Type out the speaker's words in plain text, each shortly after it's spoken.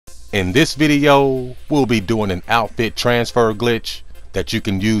In this video, we'll be doing an outfit transfer glitch that you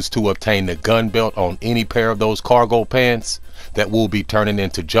can use to obtain the gun belt on any pair of those cargo pants that we'll be turning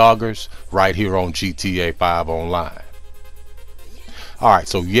into joggers right here on GTA 5 Online. Alright,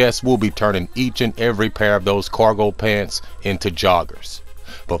 so yes, we'll be turning each and every pair of those cargo pants into joggers.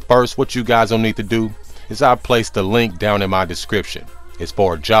 But first, what you guys will need to do is I've placed the link down in my description. It's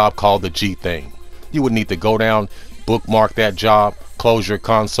for a job called the G thing. You would need to go down, bookmark that job, close your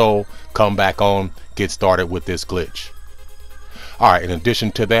console, come back on, get started with this glitch. Alright, in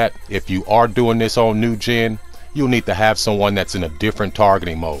addition to that, if you are doing this on new gen, you'll need to have someone that's in a different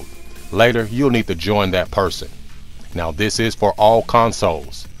targeting mode. Later, you'll need to join that person. Now this is for all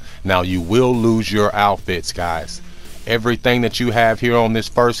consoles. Now you will lose your outfits, guys. Everything that you have here on this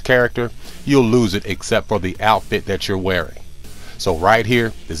first character, you'll lose it except for the outfit that you're wearing. So right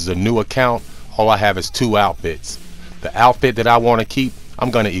here, this is a new account. All I have is 2 outfits. The outfit that I want to keep, I'm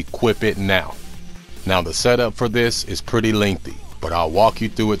going to equip it now. Now the setup for this is pretty lengthy, but I'll walk you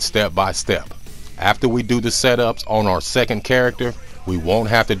through it step by step. After we do the setups on our second character, we won't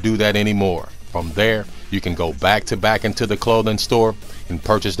have to do that anymore. From there, you can go back into the clothing store and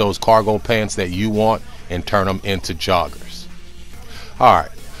purchase those cargo pants that you want and turn them into joggers. Alright,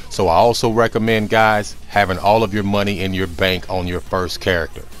 so I also recommend, guys, having all of your money in your bank on your first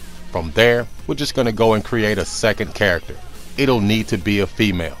character. From there, we're just going to go and create a second character. It'll need to be a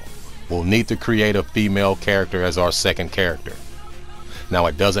female. We'll need to create a female character as our second character. Now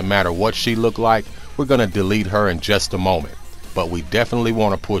it doesn't matter what she look like, we're going to delete her in just a moment. But we definitely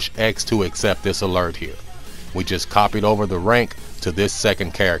want to push X to accept this alert here. We just copied over the rank to this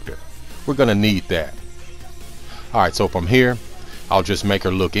second character. We're going to need that. Alright, so from here, I'll just make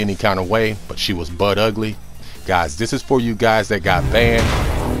her look any kind of way, but she was butt ugly. Guys, this is for you guys that got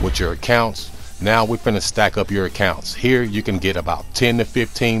banned with your accounts. Now we're finna stack up your accounts. Here you can get about 10 to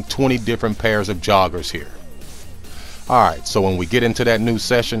 15, 20 different pairs of joggers here. Alright, so when we get into that new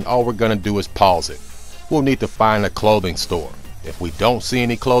session, all we're gonna do is pause it. We'll need to find a clothing store. If we don't see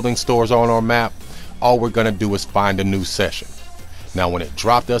any clothing stores on our map, all we're gonna do is find a new session. Now when it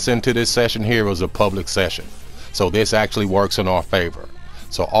dropped us into this session here, it was a public session. So this actually works in our favor.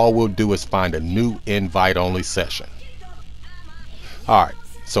 So all we'll do is find a new invite only session. Alright,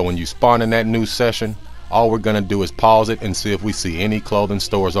 so when you spawn in that new session, all we're gonna do is pause it and see if we see any clothing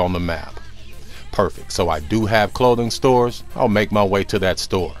stores on the map. Perfect, so I do have clothing stores. I'll make my way to that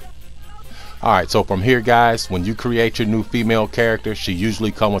store. Alright, so from here, guys, when you create your new female character, she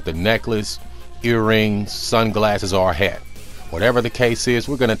usually comes with a necklace, earrings, sunglasses, or a hat. Whatever the case is,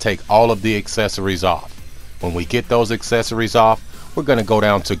 we're gonna take all of the accessories off. When we get those accessories off, we're gonna go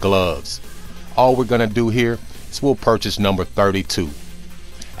down to gloves. All we're gonna do here is we'll purchase number 32.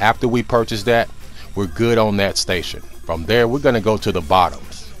 After we purchase that, we're good on that station. From there, we're gonna go to the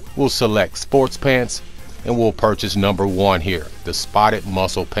bottoms. We'll select sports pants and we'll purchase number 1 here, the spotted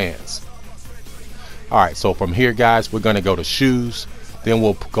muscle pants. Alright, so from here, guys, we're gonna go to shoes. Then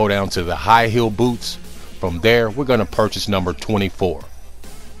we'll go down to the high heel boots. From there, we're gonna purchase number 24.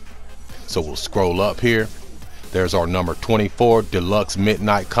 So we'll scroll up here. There's our number 24 Deluxe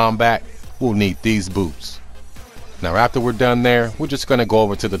Midnight Combat. We'll need these boots. Now after we're done there, we're just going to go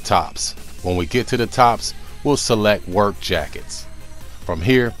over to the tops. When we get to the tops, we'll select work jackets. From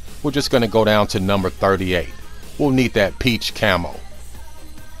here, we're just going to go down to number 38. We'll need that peach camo.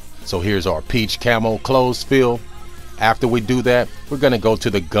 So here's our peach camo clothes fill. After we do that, we're going to go to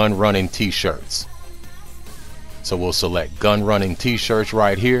the gun running t-shirts. So we'll select gun running t-shirts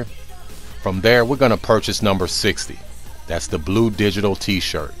right here. From there, we're going to purchase number 60. That's the blue digital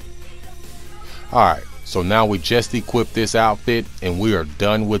t-shirt. Alright, so now we just equipped this outfit and we are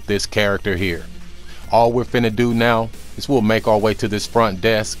done with this character here. All we're finna do now is we'll make our way to this front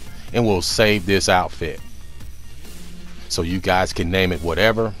desk and we'll save this outfit. So you guys can name it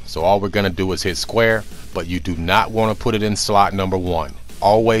whatever. So all we're going to do is hit square, but you do not want to put it in slot number 1.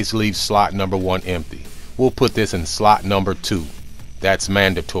 Always leave slot number 1 empty. We'll put this in slot number 2. That's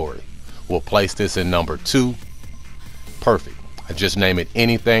mandatory. We'll place this in number 2. Perfect. I just name it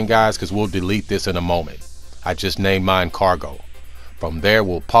anything, guys, because we'll delete this in a moment. I just named mine cargo. From there,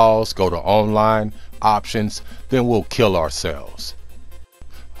 we'll pause, go to online, options, then we'll kill ourselves.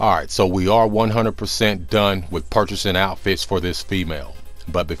 Alright, so we are 100% done with purchasing outfits for this female.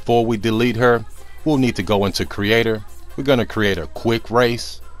 But before we delete her, we'll need to go into creator. We're going to create a quick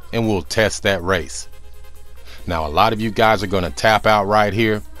race and we'll test that race. Now a lot of you guys are going to tap out right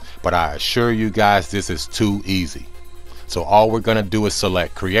here, but I assure you guys this is too easy. So all we're going to do is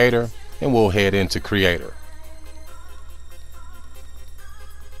select creator and we'll head into creator.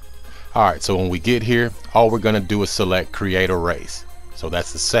 Alright, so when we get here, all we're going to do is select create a race. So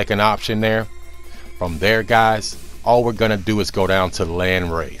that's the second option there. From there, guys, all we're gonna do is go down to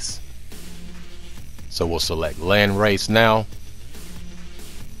land race. So we'll select land race now.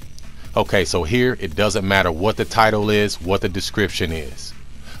 Okay, so here it doesn't matter what the title is, what the description is.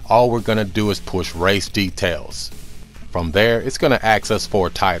 All we're gonna do is push race details. From there, it's gonna ask us for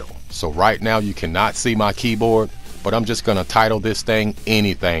a title. So right now you cannot see my keyboard, but I'm just gonna title this thing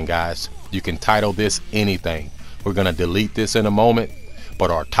anything, guys. You can title this anything. We're gonna delete this in a moment, but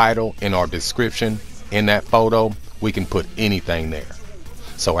our title and our description in that photo, we can put anything there.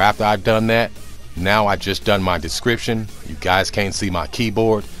 So after I've done that, now I just done my description. You guys can't see my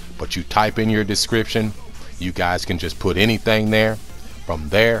keyboard, but you type in your description. You guys can just put anything there. From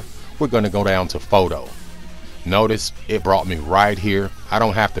there, we're gonna go down to photo. Notice it brought me right here. I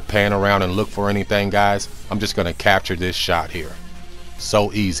don't have to pan around and look for anything, guys. I'm just gonna capture this shot here.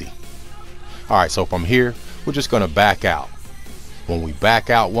 So easy. All right, so from here, we're just gonna back out. When we back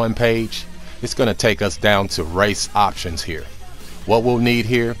out one page, it's gonna take us down to race options here. What we'll need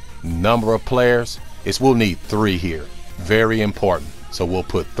here, number of players, is we'll need 3 here. Very important. So we'll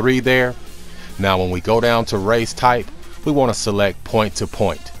put 3 there. Now when we go down to race type, we want to select point to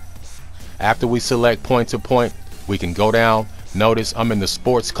point. After we select point to point, we can go down. Notice I'm in the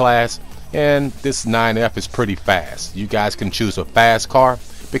sports class, and this 9F is pretty fast. You guys can choose a fast car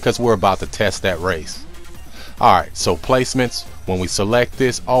because we're about to test that race. Alright, so placements, when we select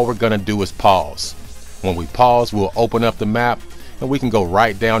this, all we're gonna do is pause. When we pause, we'll open up the map and we can go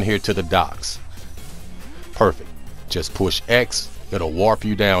right down here to the docks. Perfect. Just push X, it'll warp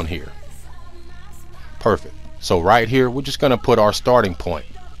you down here. Perfect. So right here, we're just gonna put our starting point.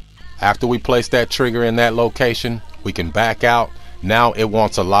 After we place that trigger in that location, we can back out. Now it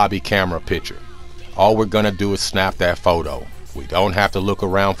wants a lobby camera picture. All we're gonna do is snap that photo. We don't have to look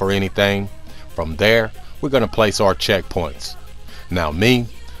around for anything. From there, we're gonna place our checkpoints. Now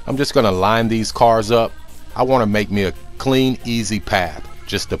I'm just gonna line these cars up. I wanna make me a clean, easy path.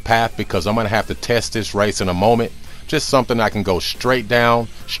 Just a path because I'm gonna have to test this race in a moment. Just something I can go straight down,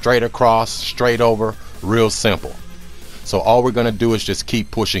 straight across, straight over, real simple. So all we're gonna do is just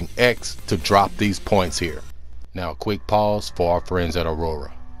keep pushing X to drop these points here. Now a quick pause for our friends at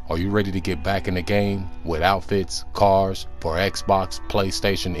Aurora. Are you ready to get back in the game with outfits, cars for Xbox,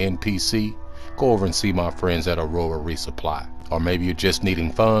 PlayStation, and PC? Go over and see my friends at Aurora Resupply. Or maybe you're just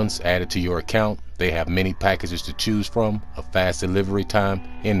needing funds added to your account. They have many packages to choose from, a fast delivery time,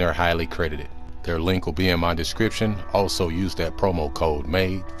 and they're highly credited. Their link will be in my description. Also use that promo code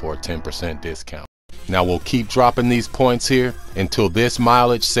MADE for a 10% discount. Now we'll keep dropping these points here until this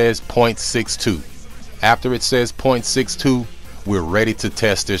mileage says 0.62. After it says 0.62, we're ready to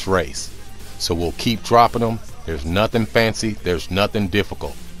test this race. So we'll keep dropping them. There's nothing fancy, there's nothing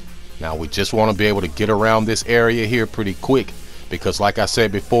difficult. Now we just want to be able to get around this area here pretty quick because like I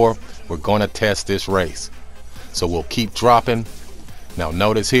said before, we're going to test this race. So we'll keep dropping. Now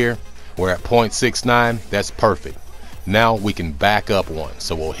notice here, we're at 0.69, that's perfect. Now we can back up one.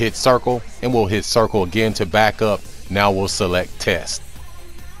 So we'll hit circle and we'll hit circle again to back up. Now we'll select test.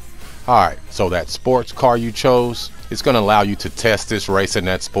 Alright, so that sports car you chose, it's going to allow you to test this race in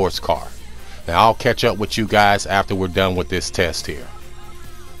that sports car. Now I'll catch up with you guys after we're done with this test here.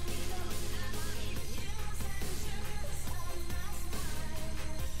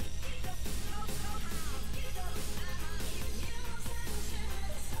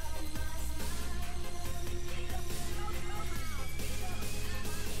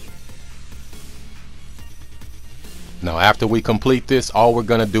 Now after we complete this, all we're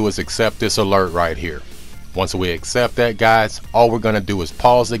going to do is accept this alert right here. Once we accept that, guys, all we're going to do is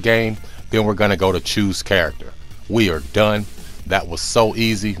pause the game. Then we're going to go to choose character. We are done. That was so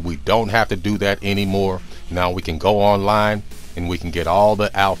easy. We don't have to do that anymore. Now we can go online and we can get all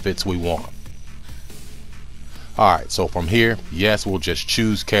the outfits we want. Alright, so from here, yes, we'll just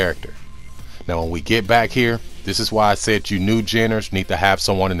choose character. Now when we get back here, this is why I said you new genners need to have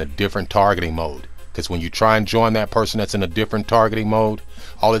someone in a different targeting mode. Because when you try and join that person that's in a different targeting mode,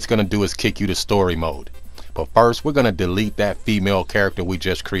 all it's going to do is kick you to story mode. But first, we're going to delete that female character we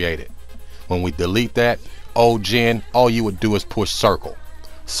just created. When we delete that, old gen, all you would do is push circle.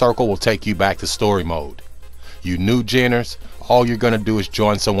 Circle will take you back to story mode. You new genners, all you're going to do is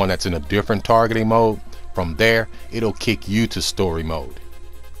join someone that's in a different targeting mode. From there, it'll kick you to story mode.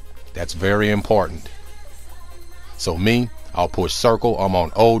 That's very important. So I'll push circle. I'm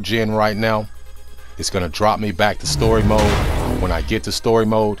on old gen right now. It's going to drop me back to story mode. When I get to story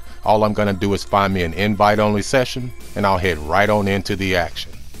mode, all I'm going to do is find me an invite only session and I'll head right on into the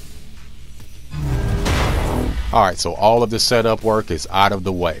action. Alright, so all of the setup work is out of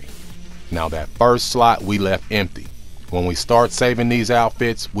the way. Now that first slot we left empty. When we start saving these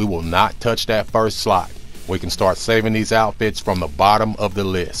outfits, we will not touch that first slot. We can start saving these outfits from the bottom of the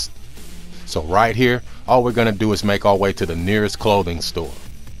list. So right here, all we're going to do is make our way to the nearest clothing store.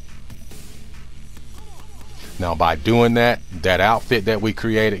 Now by doing that outfit that we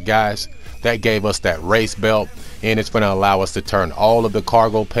created, guys, that gave us that race belt, and it's going to allow us to turn all of the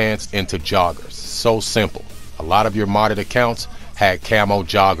cargo pants into joggers. So simple. A lot of your modded accounts had camo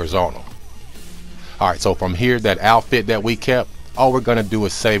joggers on them. Alright, so from here, that outfit that we kept, all we're going to do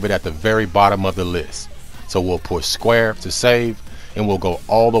is save it at the very bottom of the list. So we'll push square to save, and we'll go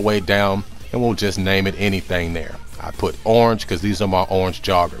all the way down, and we'll just name it anything there. I put orange because these are my orange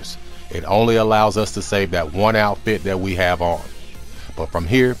joggers. It only allows us to save that one outfit that we have on. But from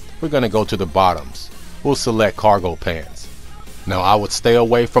here, we're going to go to the bottoms. We'll select cargo pants. Now I would stay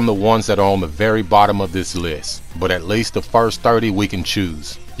away from the ones that are on the very bottom of this list, but at least the first 30 we can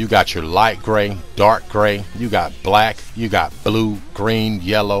choose. You got your light gray, dark gray, you got black, you got blue, green,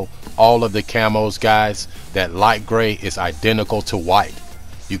 yellow, all of the camos, guys. That light gray is identical to white.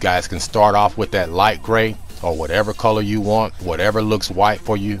 You guys can start off with that light gray or whatever color you want, whatever looks white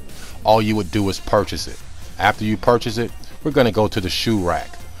for you. All you would do is purchase it. After you purchase it, we're going to go to the shoe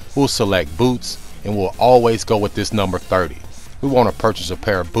rack. We'll select boots, and we'll always go with this number 30. We want to purchase a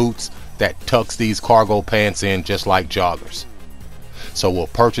pair of boots that tucks these cargo pants in just like joggers. So we'll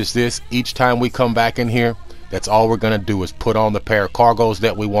purchase this each time we come back in here. That's all we're going to do is put on the pair of cargos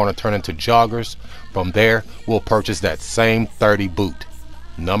that we want to turn into joggers. From there, we'll purchase that same 30 boot.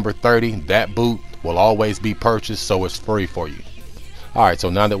 Number 30, that boot will always be purchased, so it's free for you. Alright, so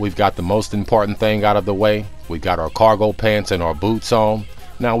now that we've got the most important thing out of the way, we got our cargo pants and our boots on.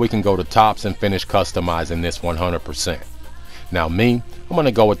 Now we can go to tops and finish customizing this 100%. Now me, I'm going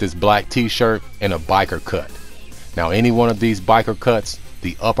to go with this black t-shirt and a biker cut. Now any one of these biker cuts,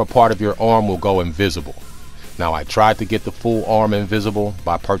 the upper part of your arm will go invisible. Now I tried to get the full arm invisible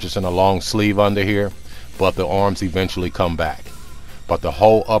by purchasing a long sleeve under here, but the arms eventually come back. But the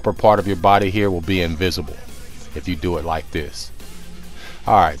whole upper part of your body here will be invisible if you do it like this.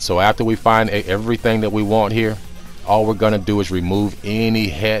 Alright, so after we find everything that we want here, all we're going to do is remove any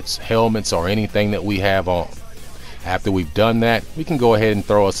hats, helmets, or anything that we have on. After we've done that, we can go ahead and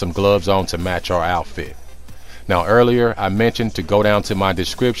throw us some gloves on to match our outfit. Now earlier I mentioned to go down to my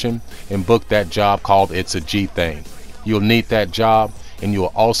description and book that job called It's a G Thing. You'll need that job, and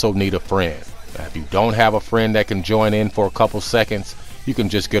you'll also need a friend. Now if you don't have a friend that can join in for a couple seconds, you can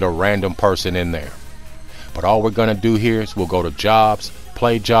just get a random person in there. But all we're going to do here is we'll go to jobs,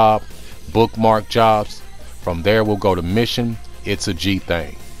 play job, bookmark jobs. From there we'll go to mission, It's a G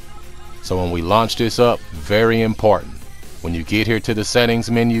Thing. So when we launch this up, very important, when you get here to the settings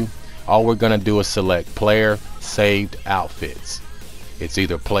menu, all we're going to do is select player saved outfits. It's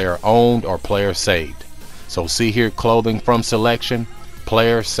either player owned or player saved. So see here, clothing from selection,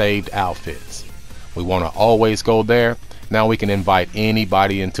 player saved outfits. We want to always go there. Now we can invite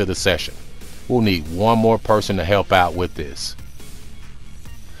anybody into the session. We'll need one more person to help out with this.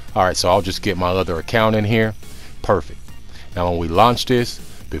 Alright, so I'll just get my other account in here. Perfect. Now when we launch this,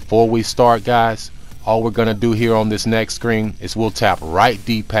 before we start, guys, all we're going to do here on this next screen is we'll tap right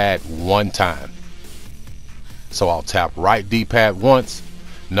D-pad one time. So I'll tap right D-pad once.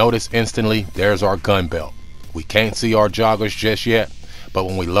 Notice instantly there's our gun belt. We can't see our joggers just yet, but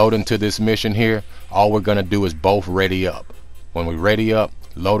when we load into this mission here, all we're going to do is both ready up. When we ready up,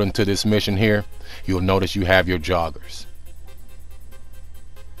 load into this mission here, you'll notice you have your joggers.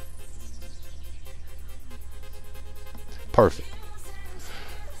 Perfect.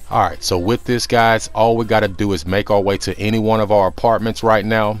 Alright, so with this, guys, all we got to do is make our way to any one of our apartments right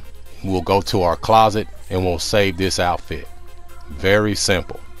now. We'll go to our closet and we'll save this outfit. Very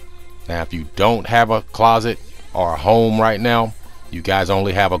simple. Now if you don't have a closet or a home right now, you guys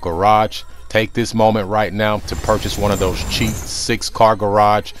only have a garage, take this moment right now to purchase one of those cheap 6-car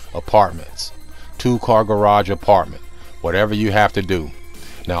garage apartments. 2-car garage apartment. Whatever you have to do.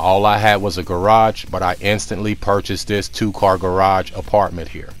 Now all I had was a garage, but I instantly purchased this 2-car garage apartment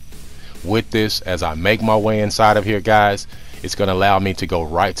here. With this, as I make my way inside of here, guys, it's going to allow me to go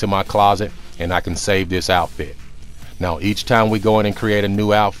right to my closet and I can save this outfit. Now each time we go in and create a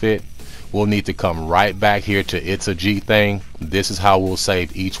new outfit, we'll need to come right back here to It's a G Thing. This is how we'll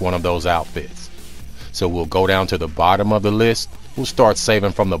save each one of those outfits. So we'll go down to the bottom of the list. We'll start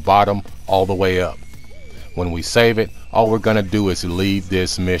saving from the bottom all the way up. When we save it, all we're going to do is leave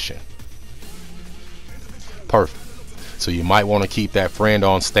this mission. Perfect. So you might want to keep that friend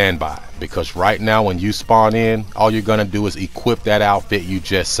on standby, because right now when you spawn in, all you're going to do is equip that outfit you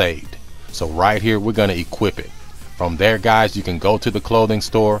just saved. So right here, we're going to equip it. From there, guys, you can go to the clothing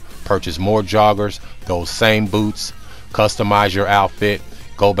store, purchase more joggers, those same boots. customize your outfit,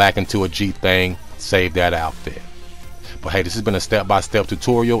 go back into a G thing, save that outfit. But hey, this has been a step-by-step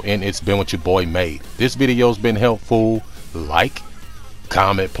tutorial, and it's been what your boy made. This video's been helpful. Like,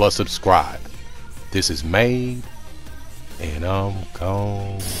 comment, plus subscribe. This is Made, and I'm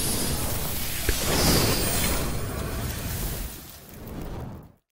gone.